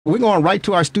We're going right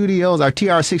to our studios, our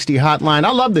TR60 hotline.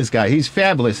 I love this guy. He's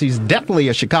fabulous. He's definitely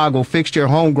a Chicago fixture,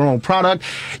 homegrown product.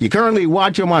 You currently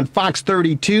watch him on Fox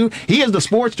 32. He is the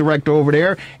sports director over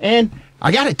there. And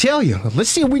I got to tell you,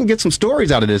 let's see if we can get some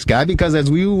stories out of this guy, because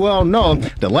as we well know,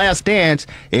 The Last Dance,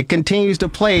 it continues to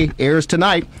play, airs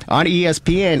tonight on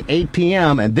ESPN, 8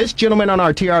 p.m. And this gentleman on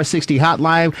our TR60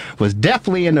 hotline was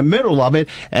definitely in the middle of it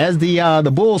as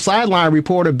the Bulls sideline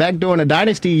reporter back during the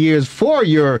dynasty years for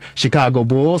your Chicago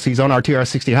Bulls. He's on our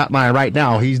TR60 hotline right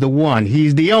now. He's the one.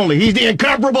 He's the only. He's the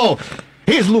incomparable.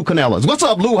 Here's Lou Canellis. What's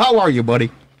up, Lou? How are you,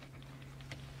 buddy?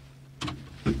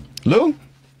 Lou?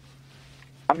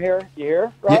 I'm here. You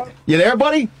here, Rob? You there,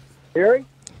 buddy? Harry?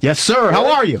 Yes, sir.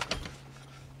 How are you?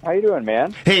 How you doing,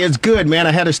 man? Hey, it's good, man.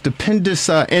 I had a stupendous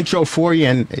intro for you,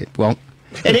 and, well,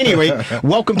 at any rate,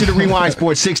 welcome to the Rewind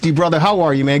Sports 60, brother. How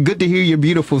are you, man? Good to hear your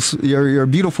beautiful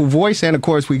voice, and, of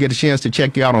course, we get a chance to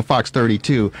check you out on Fox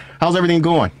 32. How's everything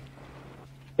going?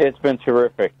 It's been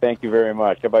terrific. Thank you very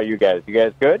much. How about you guys? You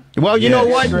guys good? Well, you know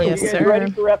what? Yes, you guys sir.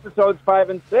 ready for episodes 5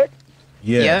 and 6?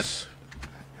 Yes.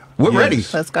 We're ready.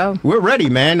 Let's go. We're ready,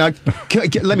 man. Let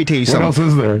me tell you something. What else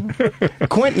is there?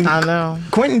 Quentin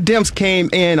Demps came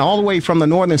in all the way from the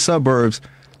northern suburbs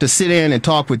to sit in and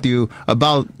talk with you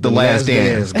about The Last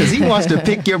Dance, because he wants to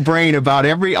pick your brain about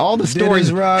all the stories.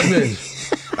 Dennis Rodman.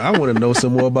 I want to know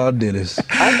some more about Dennis.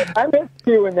 I missed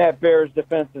you in that Bears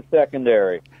defensive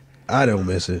secondary. I don't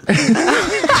miss it.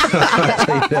 I'll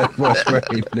tell you that much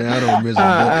right now. I don't miss it.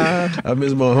 I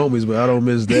miss my homies, but I don't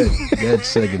miss that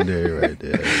secondary right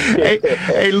there.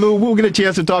 Hey, Lou, we'll get a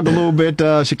chance to talk a little bit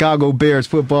Chicago Bears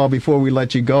football before we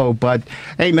let you go. But,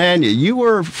 hey, man, you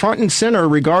were front and center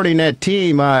regarding that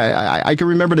team. I can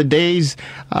remember the days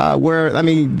where, I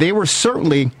mean, they were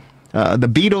certainly the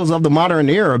Beatles of the modern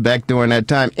era back during that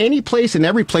time. Any place and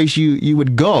every place you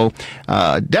would go,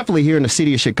 definitely here in the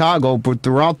city of Chicago, but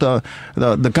throughout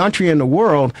the country and the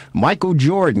world, Michael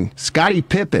Jordan, Scottie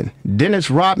Pippen,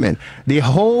 Dennis Rodman, the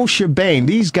whole shebang.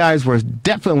 These guys were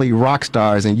definitely rock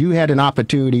stars, and you had an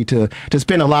opportunity to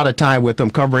spend a lot of time with them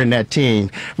covering that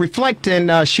team. Reflect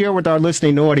and share with our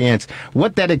listening audience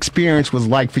what that experience was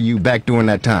like for you back during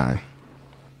that time.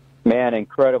 Man,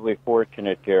 incredibly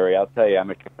fortunate, Gary. I'll tell you, I'm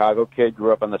a Chicago kid,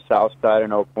 grew up on the south side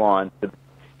in Oak Lawn.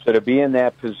 So to be in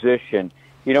that position,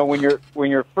 you know, when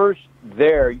you're first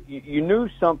there, you knew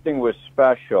something was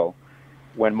special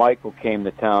when Michael came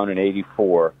to town in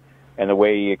 '84 and the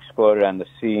way he exploded on the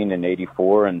scene in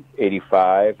 '84 and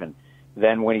 '85. And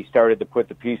then when he started to put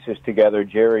the pieces together,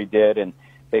 Jerry did, and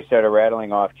they started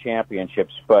rattling off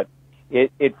championships. But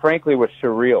it frankly was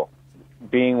surreal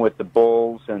being with the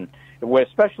Bulls, and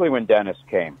especially when Dennis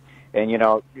came. And, you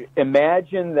know,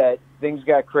 imagine that things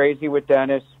got crazy with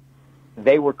Dennis.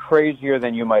 They were crazier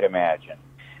than you might imagine.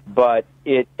 But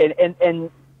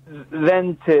and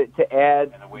then to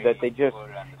add that they just,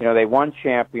 you know, they won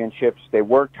championships. They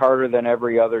worked harder than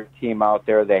every other team out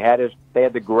there. They had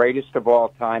the greatest of all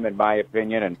time, in my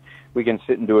opinion, and we can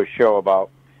sit and do a show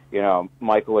about, you know,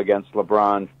 Michael against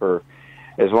LeBron for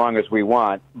as long as we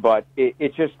want, but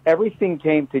it just, everything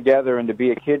came together, and to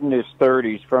be a kid in his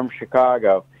 30s from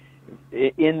Chicago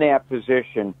in that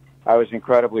position, I was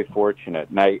incredibly fortunate.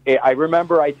 And I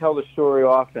remember, I tell the story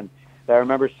often, that I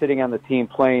remember sitting on the team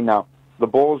plane. Now, the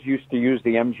Bulls used to use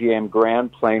the MGM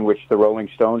Grand plane, which the Rolling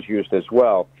Stones used as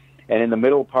well, and in the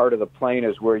middle part of the plane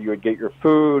is where you would get your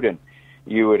food, and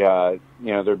you would,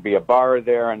 you know, there'd be a bar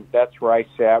there, and that's where I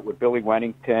sat with Billy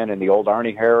Wennington and the old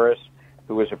Arnie Harris,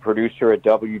 who was a producer at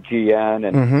WGN,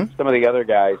 and some of the other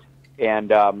guys.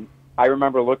 And I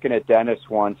remember looking at Dennis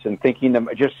once and thinking,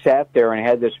 just sat there and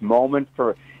had this moment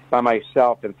by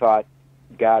myself and thought,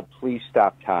 God, please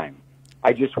stop time.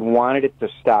 I just wanted it to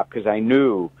stop because I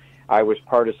knew I was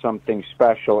part of something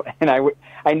special, and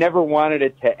I never wanted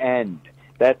it to end.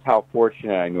 That's how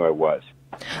fortunate I knew I was.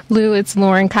 Lou, it's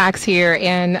Lauren Cox here,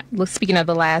 and speaking of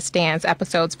The Last Dance,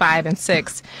 episodes 5 and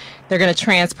 6, they're going to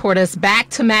transport us back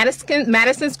to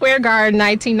Madison Square Garden,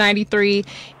 1993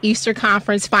 Eastern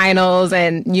Conference Finals,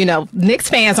 and, you know, Knicks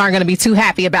fans aren't going to be too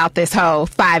happy about this whole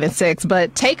 5 and 6,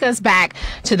 but take us back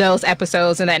to those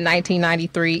episodes in that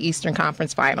 1993 Eastern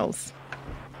Conference Finals.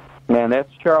 Man,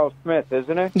 that's Charles Smith,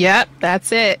 isn't it? Yep,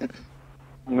 that's it.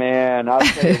 Man, I'll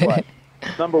tell you what.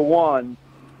 Number one,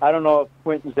 I don't know if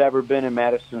Quentin's ever been in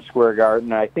Madison Square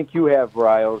Garden. I think you have,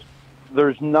 Riles.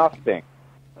 There's nothing.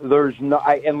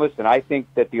 And listen, I think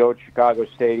that the old Chicago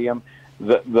Stadium,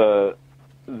 the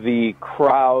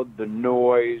crowd, the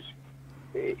noise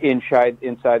inside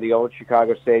the old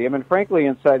Chicago Stadium, and frankly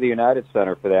inside the United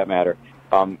Center for that matter,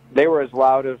 they were as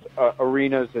loud as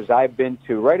arenas as I've been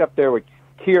to. Right up there with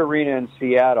Key Arena in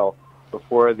Seattle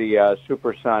before the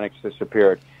Supersonics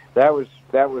disappeared. That was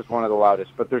one of the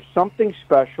loudest. But there's something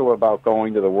special about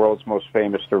going to the world's most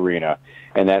famous arena,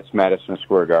 and that's Madison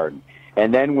Square Garden.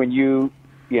 And then when you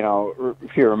know,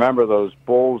 if you remember those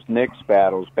Bulls-Knicks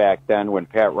battles back then when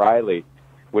Pat Riley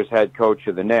was head coach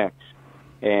of the Knicks,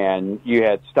 and you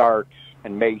had Starks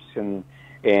and Mason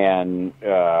and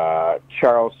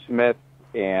Charles Smith,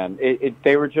 and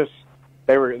they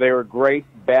were great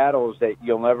battles that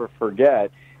you'll never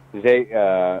forget.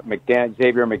 Xavier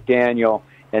McDaniel,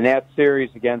 and that series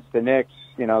against the Knicks,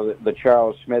 you know, the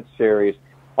Charles Smith series,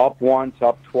 up once,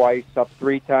 up twice, up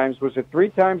 3 times. Was it 3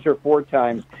 times or 4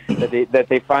 times that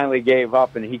they finally gave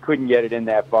up, and he couldn't get it in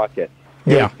that bucket?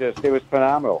 Yeah, it was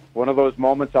phenomenal. One of those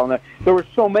moments there were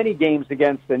so many games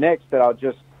against the Knicks that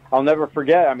I'll never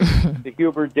forget. I mean, the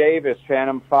Hubert Davis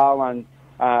phantom foul on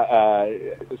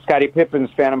Scottie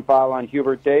Pippen's phantom foul on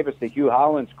Hubert Davis that Hugh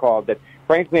Hollins called, that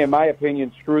frankly, in my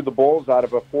opinion, screwed the Bulls out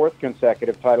of a 4th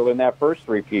consecutive title in that first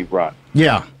three-peat run.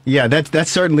 Yeah,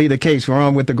 that's certainly the case. We're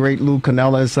on with the great Lou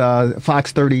Canellis,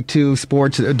 Fox 32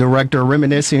 sports director,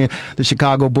 reminiscing the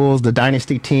Chicago Bulls, the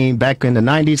dynasty team back in the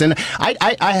 90s. And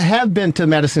I have been to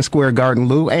Madison Square Garden,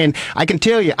 Lou, and I can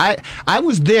tell you, I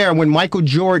was there when Michael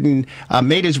Jordan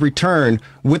made his return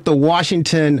with the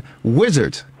Washington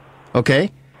Wizards.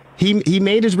 Okay? He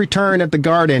made his return at the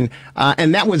Garden,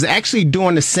 and that was actually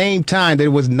during the same time that it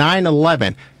was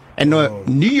 9/11. And the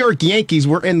New York Yankees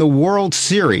were in the World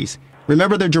Series.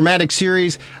 Remember the dramatic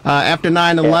series after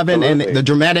 9/11 and the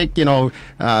dramatic,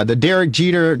 the Derek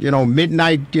Jeter,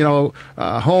 midnight,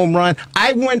 home run.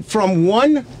 I went from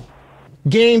one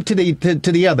game to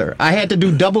the other. I had to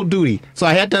do double duty, so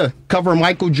I had to cover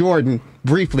Michael Jordan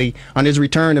briefly on his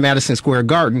return to Madison Square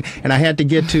Garden, and I had to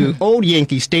get to old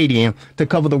Yankee Stadium to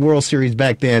cover the World Series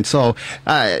back then. So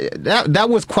that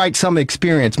was quite some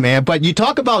experience, man. But you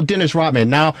talk about Dennis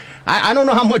Rodman. Now, I don't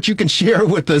know how much you can share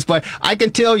with us, but I can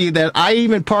tell you that I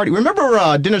even partied.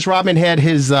 Remember Dennis Rodman had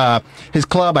his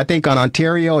club, I think, on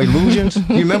Ontario, Illusions?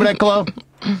 You remember that club?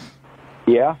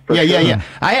 Yeah. Yeah.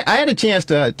 I had a chance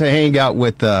to hang out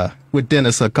with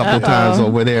Dennis a couple of times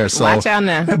over there. So watch out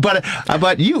now.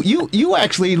 But you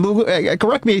actually, Lou,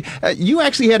 correct me. You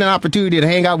actually had an opportunity to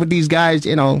hang out with these guys,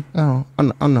 on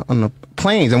the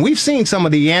planes, and we've seen some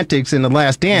of the antics in The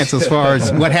Last Dance as far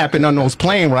as what happened on those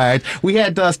plane rides. We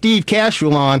had Steve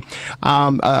Cashwell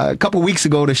on a couple of weeks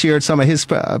ago to share some of his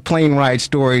plane ride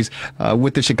stories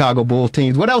with the Chicago Bulls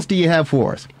teams. What else do you have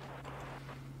for us?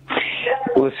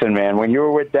 Listen, man, when you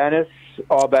were with Dennis,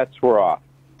 all bets were off.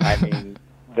 I mean,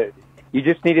 you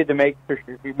just needed to make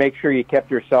sure you kept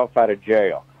yourself out of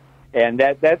jail. And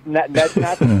that's not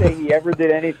to say he ever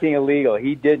did anything illegal.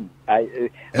 He didn't.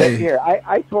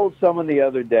 I told someone the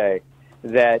other day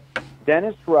that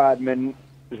Dennis Rodman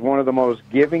is one of the most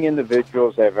giving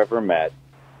individuals I've ever met.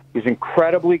 He's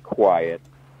incredibly quiet,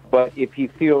 but if he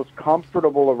feels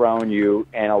comfortable around you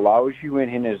and allows you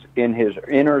in his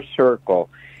inner circle,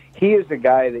 he is the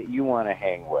guy that you want to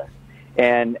hang with.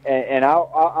 And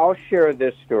I'll share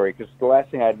this story because the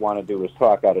last thing I'd want to do is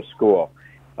talk out of school.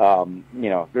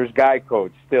 There's guy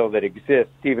codes still that exist,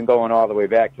 even going all the way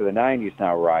back to the 90s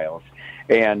now, Riles.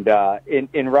 And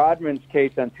in Rodman's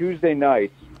case, on Tuesday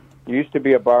nights, there used to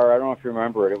be a bar, I don't know if you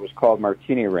remember it, it was called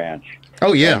Martini Ranch.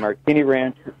 Oh, yeah. And Martini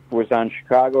Ranch was on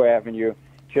Chicago Avenue,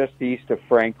 just east of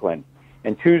Franklin.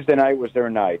 And Tuesday night was their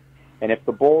night. And if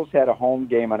the Bulls had a home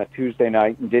game on a Tuesday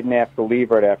night and didn't have to leave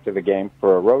right after the game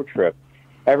for a road trip,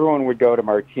 everyone would go to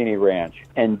Martini Ranch,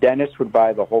 and Dennis would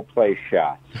buy the whole place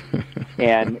shots.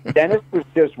 And Dennis was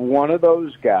just one of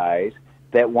those guys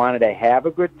that wanted to have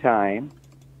a good time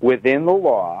within the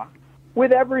law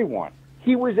with everyone.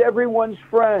 He was everyone's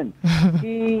friend.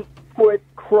 He put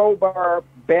Crowbar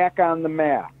back on the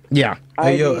map. Yeah.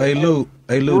 Hey Lou,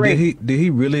 did he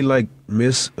really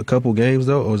miss a couple games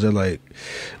though, or was it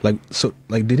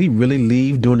did he really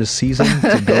leave during the season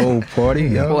to go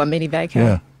party? Or a mini vacation?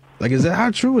 Yeah. Is that,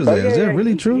 how true is that? Is that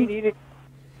really true? He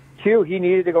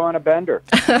needed to go on a bender.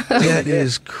 That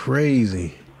is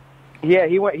crazy. Yeah,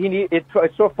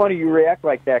 it's so funny you react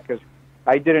like that because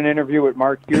I did an interview with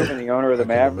Mark Cuban, the owner of the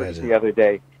Mavericks, the other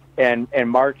day, and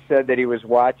Mark said that he was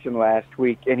watching last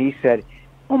week, and he said,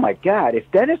 "Oh my God, if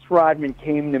Dennis Rodman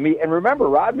came to me," and remember,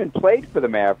 Rodman played for the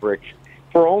Mavericks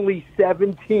for only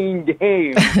 17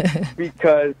 games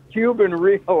because Cuban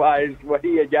realized what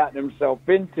he had gotten himself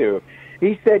into.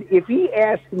 He said, if he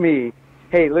asked me,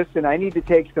 hey, listen, I need to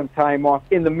take some time off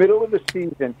in the middle of the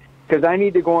season because I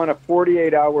need to go on a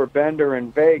 48-hour bender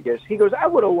in Vegas, he goes, I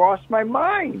would have lost my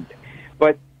mind.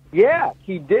 But, yeah,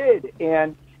 he did.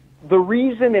 And the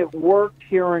reason it worked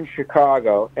here in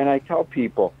Chicago, and I tell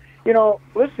people,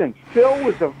 Listen, Phil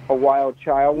was a wild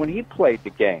child when he played the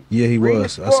game. Yeah, he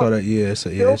was. I saw that. Yeah,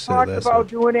 Phil talked about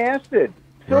doing acid.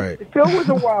 Phil was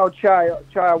a wild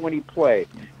child when he played,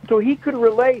 so he could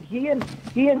relate. He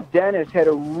and Dennis had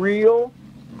a real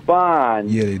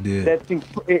bond. Yeah, they did.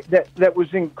 That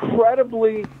was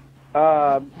incredibly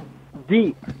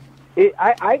deep.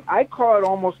 I call it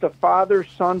almost a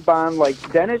father-son bond.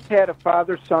 Like Dennis had a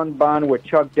father-son bond with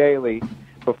Chuck Daly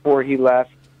before he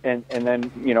left, and then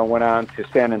went on to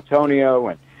San Antonio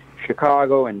and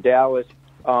Chicago and Dallas.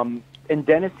 And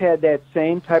Dennis had that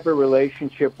same type of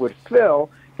relationship with Phil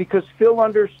because Phil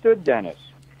understood Dennis.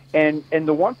 And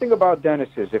the one thing about Dennis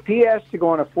is if he has to go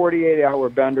on a 48-hour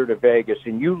bender to Vegas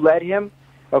and you let him,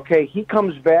 okay, he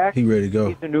comes back. He ready to go.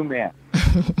 He's a new man.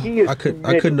 He is I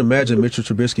couldn't imagine Mitchell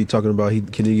Trubisky talking about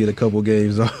can he get a couple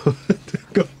games off.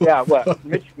 Yeah, well,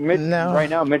 Mitch no. Right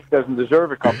now, Mitch doesn't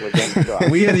deserve a couple of games off.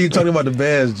 We hadn't even talked about the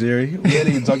Bears, Jerry. We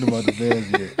hadn't even talked about the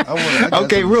Bears yet.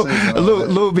 Okay,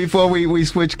 Lou, before we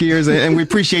switch gears, and we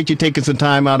appreciate you taking some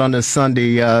time out on this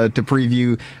Sunday to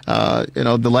preview,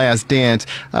 The Last Dance.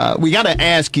 We got to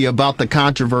ask you about the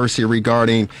controversy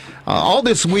regarding all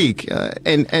this week,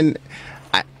 and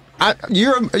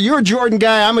you're a Jordan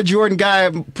guy. I'm a Jordan guy.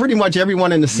 Pretty much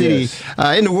everyone in the city,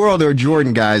 in the world, are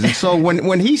Jordan guys. And so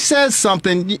when he says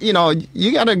something, you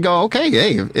got to go, okay,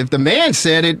 hey, if the man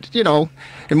said it,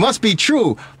 it must be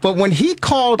true. But when he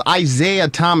called Isaiah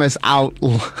Thomas out,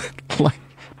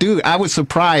 dude, I was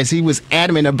surprised. He was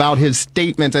adamant about his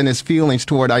statements and his feelings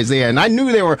toward Isaiah. And I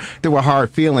knew there were hard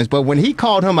feelings. But when he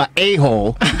called him an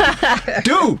a-hole,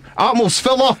 dude, I almost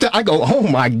fell off. I go, oh,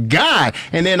 my God.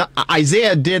 And then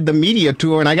Isaiah did the media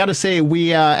tour. And I got to say,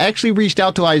 we actually reached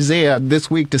out to Isaiah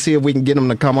this week to see if we can get him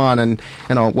to come on. And,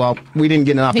 we didn't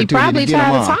get an opportunity to get him on. He probably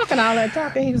tired of talking all that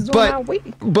talking he was doing all week.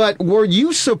 But were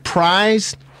you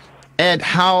surprised at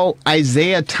how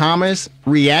Isaiah Thomas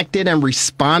reacted and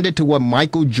responded to what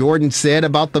Michael Jordan said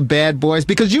about the Bad Boys?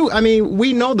 Because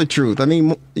we know the truth.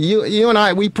 You and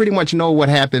I, we pretty much know what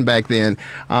happened back then.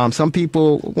 Some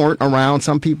people weren't around.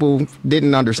 Some people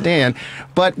didn't understand.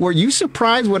 But were you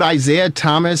surprised with Isaiah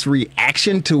Thomas'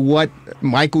 reaction to what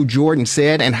Michael Jordan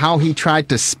said and how he tried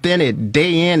to spin it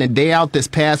day in and day out this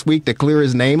past week to clear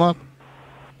his name up?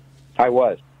 I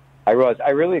was. I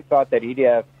really thought that he'd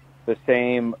have the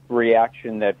same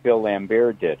reaction that Phil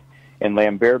Lambert did. And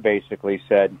Lambert basically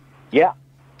said, yeah,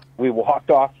 we walked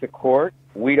off the court.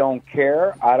 We don't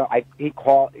care. He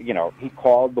called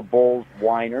the Bulls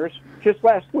whiners just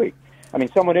last week.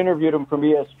 Someone interviewed him from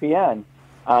ESPN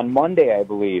on Monday, I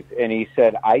believe, and he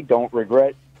said, I don't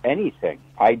regret anything.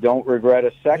 I don't regret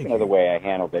a second of the way I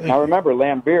handled it. Now, remember,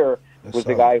 Lambert was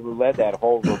the guy who led that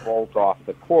whole revolt off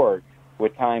the court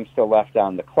with time still left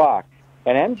on the clock.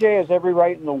 And MJ has every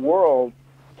right in the world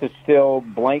to still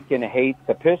blank and hate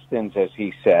the Pistons, as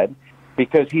he said,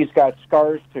 because he's got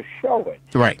scars to show it.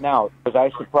 Right. Now, was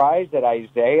I surprised that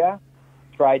Isaiah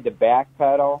tried to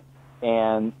backpedal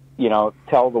and,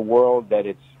 tell the world that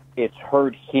it's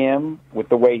hurt him with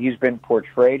the way he's been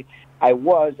portrayed? I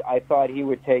thought he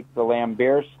would take the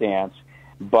Lambert stance,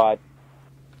 but,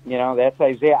 that's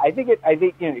Isaiah.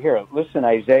 Here, listen,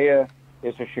 Isaiah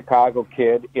is a Chicago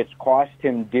kid. It's cost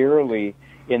him dearly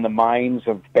in the minds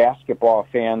of basketball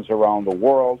fans around the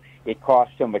world. It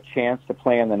cost him a chance to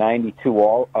play in the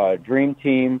 '92 Dream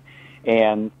Team,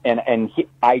 and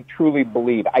I truly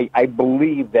believe, I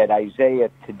believe that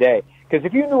Isaiah today, because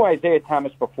if you knew Isaiah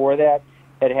Thomas before that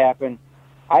had happened,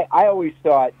 I always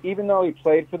thought, even though he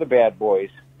played for the Bad Boys,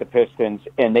 the Pistons,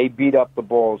 and they beat up the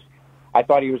Bulls, I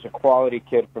thought he was a quality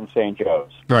kid from St.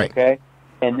 Joe's. Right. Okay?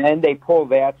 And then they pull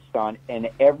that stunt, and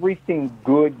everything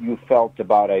good you felt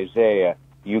about Isaiah,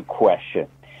 you question.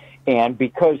 And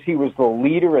because he was the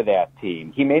leader of that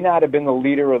team, he may not have been the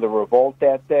leader of the revolt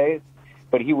that day,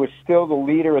 but he was still the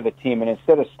leader of the team. And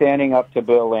instead of standing up to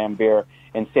Bill Lambert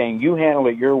and saying, you handle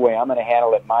it your way, I'm going to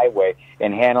handle it my way,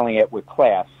 and handling it with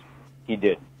class, he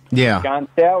didn't. Yeah. John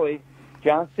Sally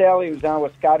was on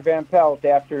with Scott Van Pelt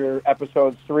after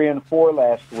episodes 3 and 4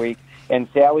 last week. And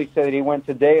Sally said that he went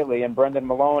to Daly and Brendan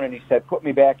Malone, and he said, put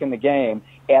me back in the game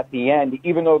at the end,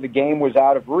 even though the game was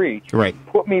out of reach. Right.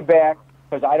 Put me back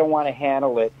because I don't want to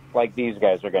handle it like these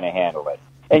guys are going to handle it.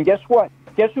 And guess what?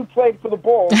 Guess who played for the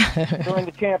Bulls during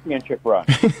the championship run?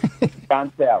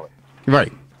 John Sally.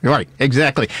 Right,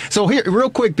 exactly. So here, real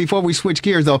quick, before we switch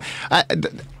gears, though,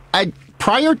 I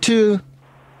prior to,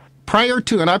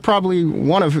 and I probably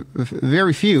one of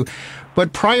very few,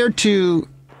 but prior to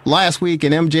last week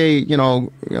and MJ,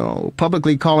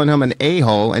 publicly calling him an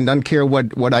a-hole and doesn't care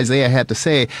what Isaiah had to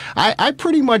say, I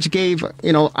pretty much gave,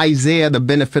 Isaiah the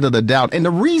benefit of the doubt. And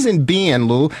the reason being,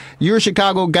 Lou, you're a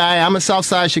Chicago guy. I'm a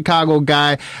Southside Chicago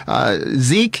guy.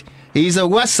 Zeke, he's a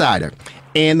West Sider.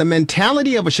 And the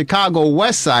mentality of a Chicago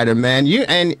West Sider, man,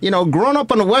 growing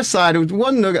up on the West Side, it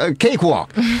wasn't a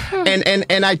cakewalk.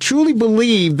 and I truly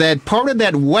believe that part of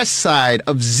that West Side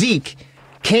of Zeke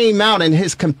came out in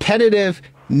his competitive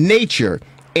nature.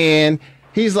 And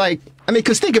he's like,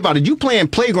 because think about it. You playing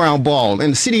playground ball in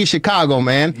the city of Chicago,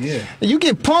 man. Yeah. You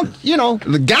get punked,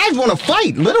 the guys want to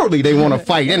fight. Literally, they want to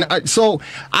fight. And so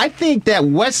I think that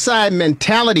West Side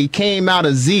mentality came out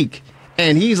of Zeke.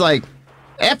 And he's like,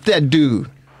 F that dude,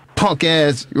 punk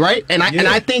ass, right? And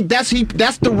I think that's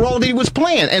the role that he was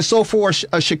playing. And so for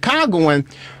a Chicagoan,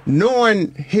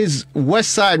 knowing his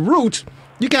West Side roots,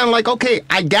 you kind of like, okay,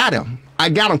 I got him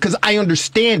because I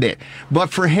understand it.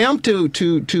 But for him to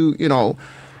there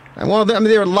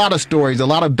are a lot of stories, a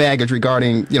lot of baggage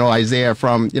regarding Isaiah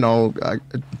from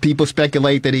people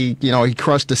speculate that he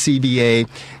crushed the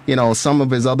CBA, some of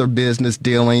his other business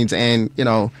dealings, and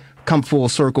come full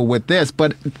circle with this,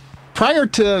 but. Prior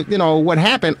to, what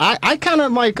happened, I kind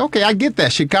of like, okay, I get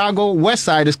that. Chicago West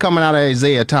Side is coming out of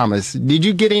Isaiah Thomas. Did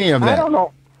you get any of that? I don't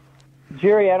know.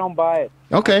 Jerry, I don't buy it.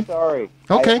 Okay. I'm sorry.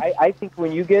 Okay. I think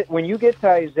when you get to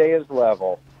Isaiah's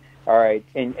level, all right,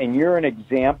 and you're an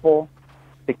example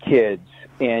to kids,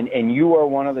 and you are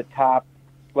one of the top,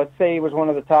 let's say he was one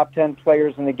of the top 10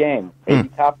 players in the game, maybe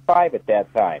top 5 at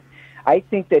that time. I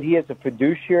think that he has a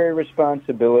fiduciary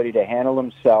responsibility to handle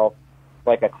himself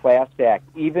like a class act,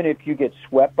 even if you get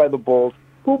swept by the Bulls,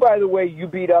 who, by the way, you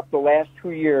beat up the last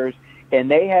 2 years, and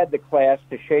they had the class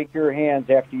to shake your hands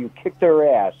after you kicked their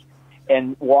ass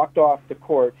and walked off the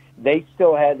court. They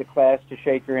still had the class to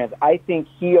shake your hands. I think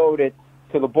he owed it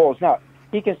to the Bulls. Now,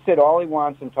 he can sit all he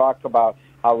wants and talk about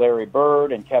how Larry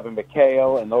Bird and Kevin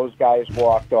McHale and those guys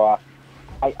walked off.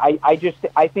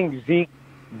 I think Zeke,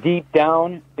 deep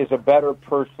down, is a better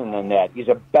person than that. He's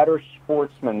a better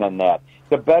sportsman than that.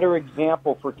 The better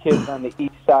example for kids on the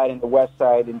east side and the west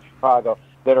side in Chicago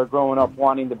that are growing up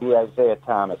wanting to be Isaiah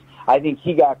Thomas. I think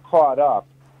he got caught up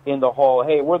in the whole,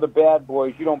 hey, we're the bad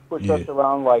boys, you don't push us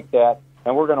around like that,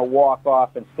 and we're going to walk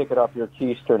off and stick it up your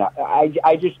keister. Now,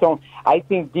 I just don't. I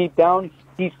think deep down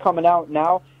he's coming out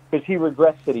now because he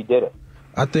regrets that he did it.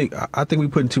 I think we're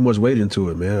putting too much weight into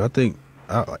it, man. I think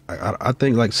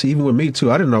like, see, even with me too,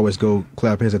 I didn't always go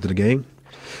clap hands after the game.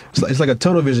 It's like a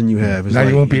tunnel vision you have. It's now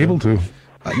like, you won't be able to.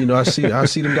 I see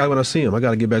them guys when I see them. I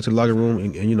got to get back to the locker room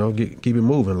and keep it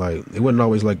moving. Like, it wasn't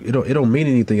always like it don't mean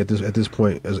anything at this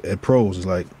point at pros. It's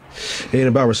like, it ain't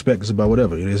about respect. It's about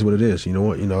whatever. It is what it is. You know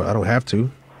what? I don't have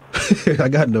to. I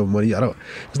got no money.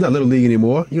 It's not little league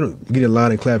anymore. You don't get in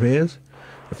line and clap hands.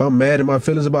 If I'm mad at my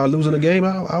feelings about losing a game,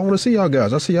 I want to see y'all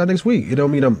guys. I'll see y'all next week. It don't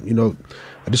mean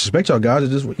I disrespect y'all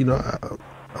guys. It's just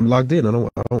I'm locked in. I don't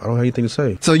have anything to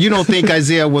say. So you don't think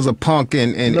Isaiah was a punk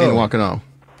and walking off?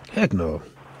 Heck no.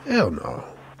 Hell no.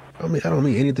 I don't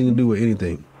mean anything to do with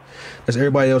anything. That's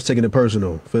everybody else taking it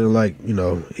personal, feeling like, he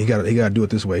got to do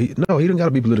it this way. He don't got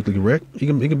to be politically correct. He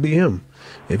can be him.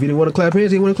 If he didn't want to clap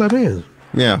hands, he didn't want to clap hands.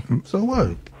 Yeah. So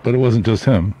what? But it wasn't just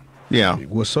him. Yeah.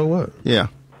 Well, so what? Yeah.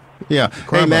 Yeah.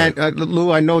 Hey, man,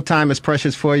 Lou, I know time is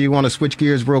precious for you. Want to switch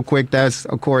gears real quick. That's,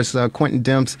 of course, Quentin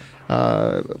Demps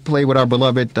played with our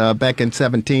beloved back in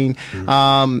 17.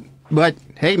 But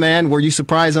hey, man, were you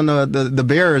surprised on the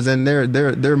Bears and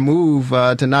their move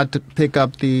to not to pick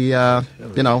up the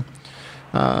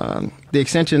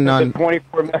extension on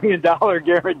 $24 million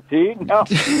guarantee? No,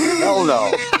 hell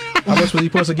no. How much was he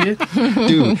supposed to get?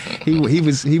 Dude, he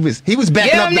was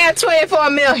backing Give up. him that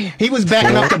 $24 million. He was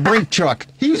backing up the brink truck.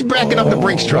 He was backing up the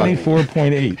Brinks truck.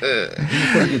 24.8. He was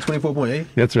supposed to get 24.8.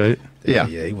 That's right. Yeah.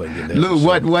 Yeah, he wasn't getting that.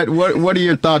 Lou, what are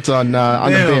your thoughts on the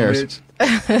Bears?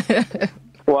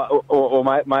 Well,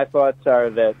 my thoughts are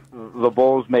that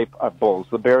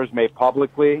the Bears may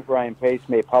publicly, Ryan Pace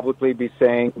may publicly be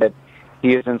saying that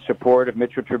he is in support of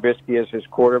Mitchell Trubisky as his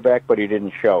quarterback, but he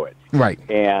didn't show it. Right.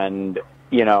 And,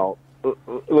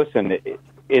 listen,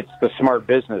 it's the smart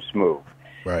business move.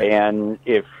 Right. And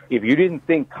if you didn't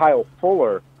think Kyle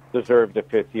Fuller deserved a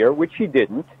fifth year, which he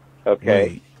didn't,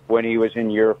 okay, when he was in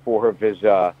year 4 of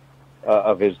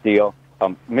his deal,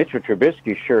 Mitchell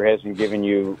Trubisky sure hasn't given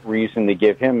you reason to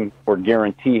give him or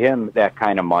guarantee him that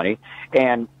kind of money.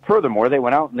 And furthermore, they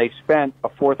went out and they spent a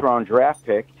 4th-round draft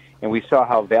pick, and we saw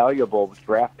how valuable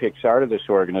draft picks are to this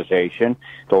organization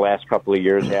the last couple of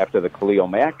years after the Khalil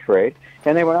Mack trade.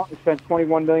 And they went out and spent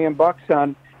 $21 million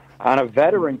on a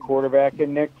veteran quarterback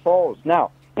in Nick Foles.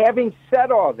 Now, having said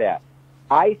all that,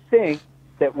 I think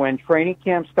that when training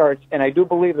camp starts, and I do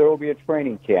believe there will be a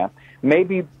training camp,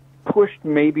 maybe pushed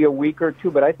maybe a week or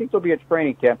two, but I think there'll be a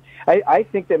training camp. I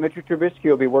think that Mitchell Trubisky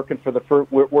will be working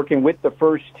working with the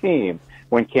first team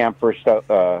when camp first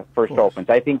opens.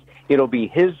 I think it'll be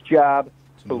his job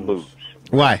to lose.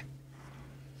 Why?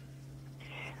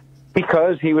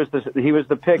 Because he was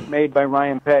the pick made by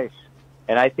Ryan Pace,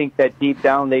 and I think that deep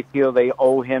down they feel they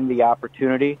owe him the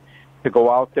opportunity to go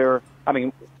out there. I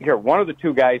mean, here, one of the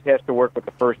two guys has to work with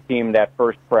the first team that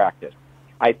first practice.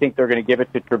 I think they're going to give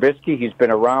it to Trubisky. He's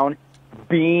been around,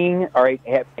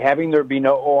 having there be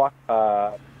no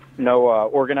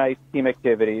organized team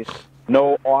activities,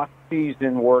 no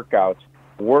off-season workouts,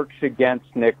 works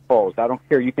against Nick Foles. I don't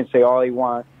care. You can say all you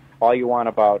want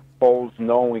about Foles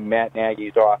knowing Matt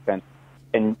Nagy's offense,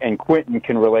 and Quentin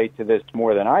can relate to this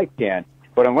more than I can.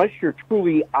 But unless you're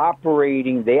truly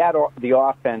operating the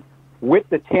offense with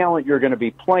the talent you're going to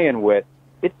be playing with,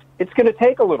 it's going to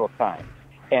take a little time.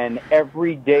 And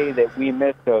every day that we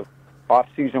miss of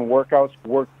off-season workouts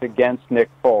works against Nick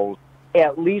Foles,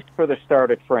 at least for the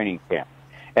start of training camp.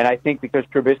 And I think because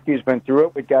Trubisky's been through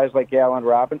it with guys like Allen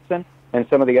Robinson and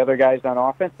some of the other guys on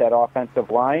offense, that offensive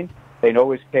line, they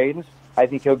know his cadence. I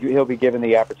think he'll be given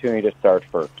the opportunity to start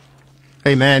first.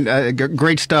 Hey, man,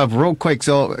 great stuff. Real quick,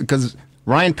 so because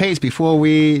Ryan Pace, before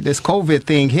this COVID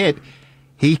thing hit,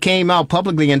 he came out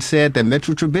publicly and said that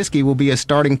Mitchell Trubisky will be a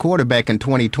starting quarterback in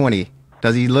 2020.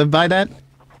 Does he live by that?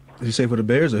 Did he say for the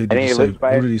Bears, or who did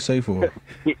he say for?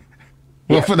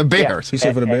 Well, for the Bears. He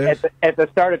said for the Bears? At the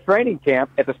start of training camp,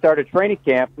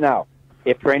 now,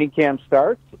 if training camp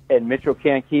starts and Mitchell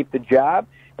can't keep the job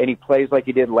and he plays like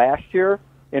he did last year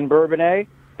in Bourbonnais,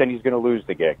 then he's going to lose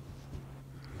the gig.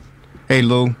 Hey,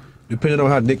 Lou. Depending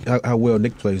on how well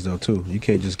Nick plays, though, too. You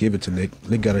can't just give it to Nick.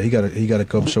 Nick he gotta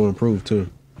come show and prove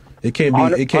too. It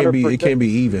can't be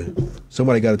even.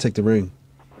 Somebody got to take the ring.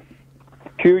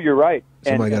 Q, you're right.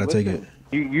 Somebody got to take it.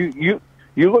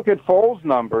 You look at Foles'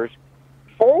 numbers.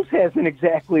 Foles hasn't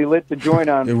exactly lit the joint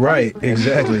on. Right,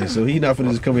 exactly. So he's not going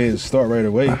to just come in and start right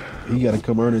away. He got to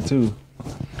come earn it too.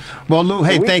 Well, Lou,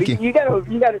 hey, thank you. You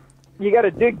got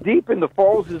to dig deep into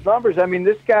Foles' numbers. I mean,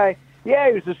 this guy, he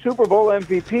was a Super Bowl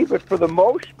MVP, but for the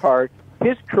most part,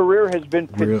 his career has been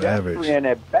pedestrian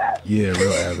at best. Yeah,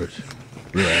 real average.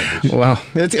 Well,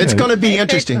 it's going to be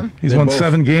interesting. He's won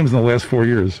 7 games in the last 4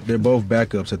 years. They're both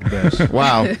backups at the best.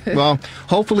 Wow. Well,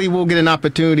 hopefully we'll get an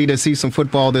opportunity to see some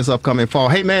football this upcoming fall.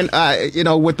 Hey, man,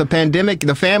 with the pandemic,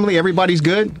 the family, everybody's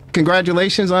good.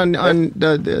 Congratulations on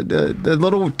the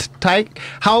little tyke.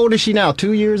 How old is she now?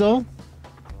 2 years old?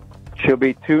 She'll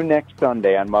be 2 next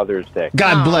Sunday on Mother's Day.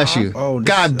 God bless you.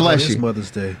 God bless you.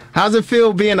 Mother's Day. How's it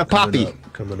feel being a poppy?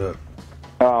 Coming up.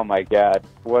 Oh my God!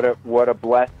 What a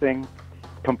blessing.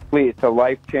 Complete. It's a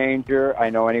life changer.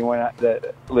 I know anyone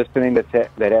that listening that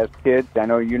has kids. I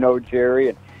know you know Jerry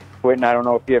and Quentin. I don't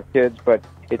know if you have kids, but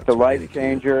it's a life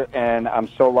changer, and I'm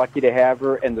so lucky to have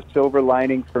her. And the silver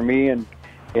lining for me in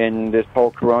this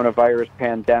whole coronavirus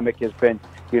pandemic has been,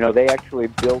 they actually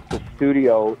built the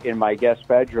studio in my guest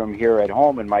bedroom here at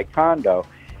home in my condo.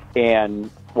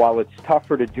 And while it's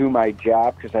tougher to do my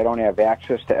job because I don't have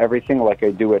access to everything like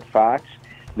I do at Fox,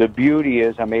 the beauty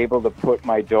is I'm able to put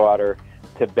my daughter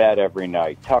to bed every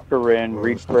night, tuck her in,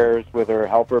 read prayers with her,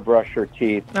 help her brush her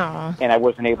teeth. Aww. And I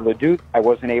wasn't able to do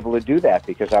that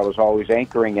because I was always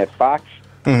anchoring at Fox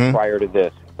prior to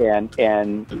this. And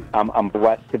I'm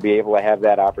blessed to be able to have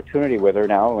that opportunity with her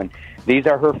now. And these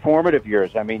are her formative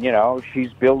years. I mean,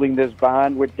 she's building this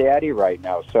bond with Daddy right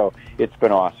now. So it's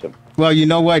been awesome. Well, you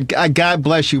know what? God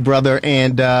bless you, brother,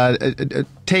 and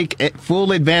take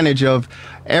full advantage of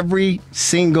every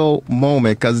single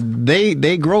moment because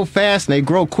they grow fast and they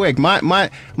grow quick. My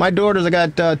daughters, I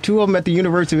got 2 of them at the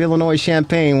University of Illinois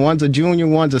Champaign. One's a junior,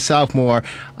 one's a sophomore.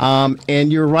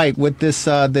 And you're right, with this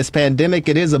pandemic,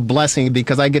 it is a blessing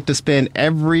because I get to spend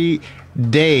every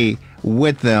day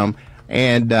with them.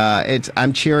 And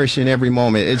I'm cherishing every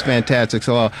moment. It's fantastic.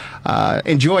 So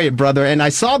enjoy it, brother. And I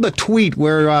saw the tweet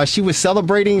where she was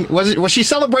celebrating. Was she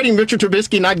celebrating Mitchell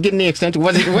Trubisky not getting the extension?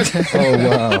 Was it? Oh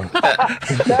wow!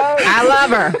 I love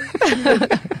her.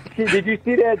 Did you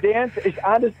see that dance?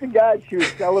 Honest to God, she was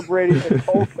celebrating the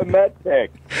Cole Kmet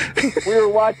pick. We were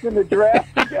watching the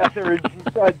draft together, and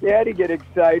she saw Daddy get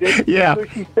excited. Yeah. So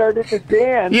she started to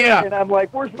dance. Yeah. And I'm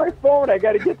like, "Where's my phone? I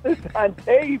got to get this on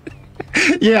tape."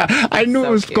 Yeah, I knew it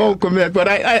was Cole Kmet, but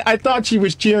I thought she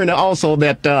was cheering also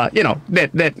that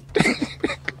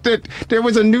that there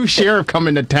was a new sheriff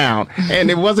coming to town, and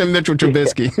it wasn't Mitchell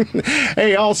Trubisky.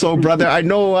 Hey, also, brother, I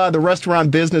know the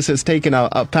restaurant business has taken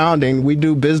a pounding. We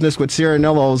do business with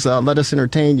Canellis, Let Us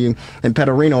Entertain You, in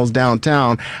Petorino's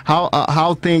downtown.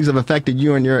 How things have affected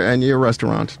you and your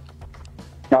restaurants?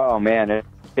 Oh, man,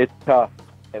 it's tough.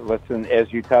 Listen,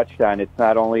 as you touched on, it's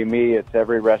not only me, it's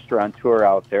every restaurateur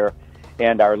out there.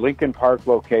 And our Lincoln Park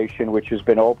location, which has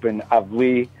been open,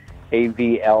 Avli,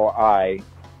 A-V-L-I,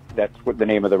 that's what the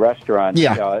name of the restaurant.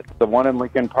 Yeah. The one in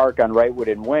Lincoln Park on Wrightwood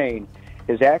and Wayne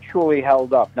is actually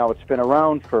held up. Now, it's been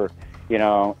around for,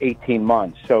 18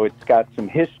 months, so it's got some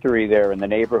history there, and the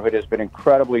neighborhood has been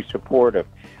incredibly supportive.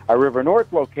 Our River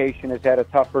North location has had a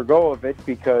tougher go of it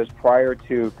because prior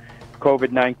to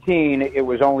COVID-19, it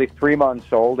was only 3 months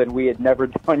old, and we had never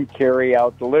done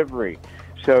carry-out delivery.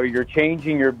 So you're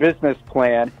changing your business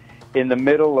plan in the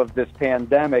middle of this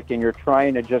pandemic, and you're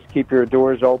trying to just keep your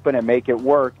doors open and make it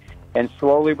work. And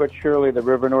slowly but surely, the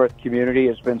River North community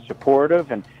has been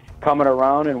supportive and coming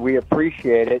around, and we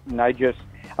appreciate it. And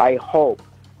I hope,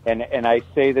 and I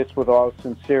say this with all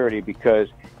sincerity, because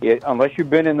unless you've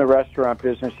been in the restaurant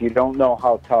business, you don't know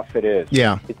how tough it is.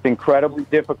 Yeah. It's incredibly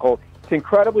difficult. It's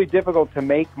incredibly difficult to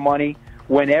make money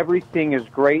when everything is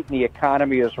great and the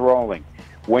economy is rolling.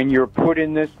 When you're put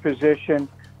in this position,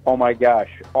 oh my gosh,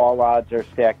 all odds are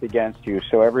stacked against you.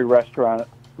 So every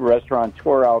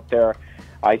restaurateur out there,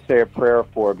 I say a prayer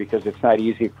for, because it's not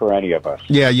easy for any of us.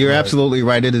 Yeah, you're absolutely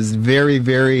right. It is very,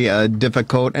 very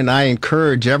difficult, and I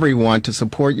encourage everyone to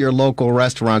support your local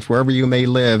restaurants wherever you may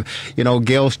live.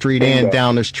 Gale Street Inn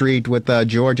down the street with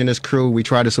George and his crew. We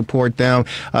try to support them.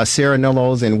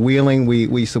 Serenello's and Wheeling,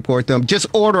 we support them. Just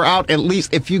order out at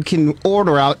least, if you can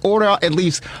order out at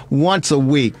least once a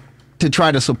week, to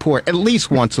try to support at least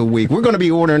once a week. We're going to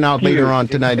be ordering out later on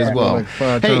tonight as well. Like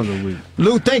 5 times a week.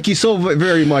 Lou, thank you so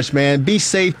very much, man. Be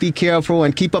safe, be careful,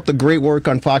 and keep up the great work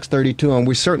on Fox 32. And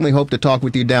we certainly hope to talk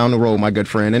with you down the road, my good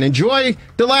friend. And enjoy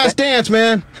The Last Dance,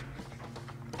 man.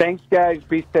 Thanks, guys.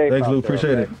 Be safe. Thanks, Lou.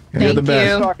 Appreciate it. You're the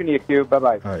best. Nice talking to you, Q.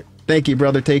 Bye-bye. All right. Thank you,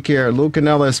 brother. Take care. Lou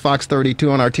Canellis, Fox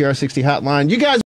 32 on our TR60 hotline. You guys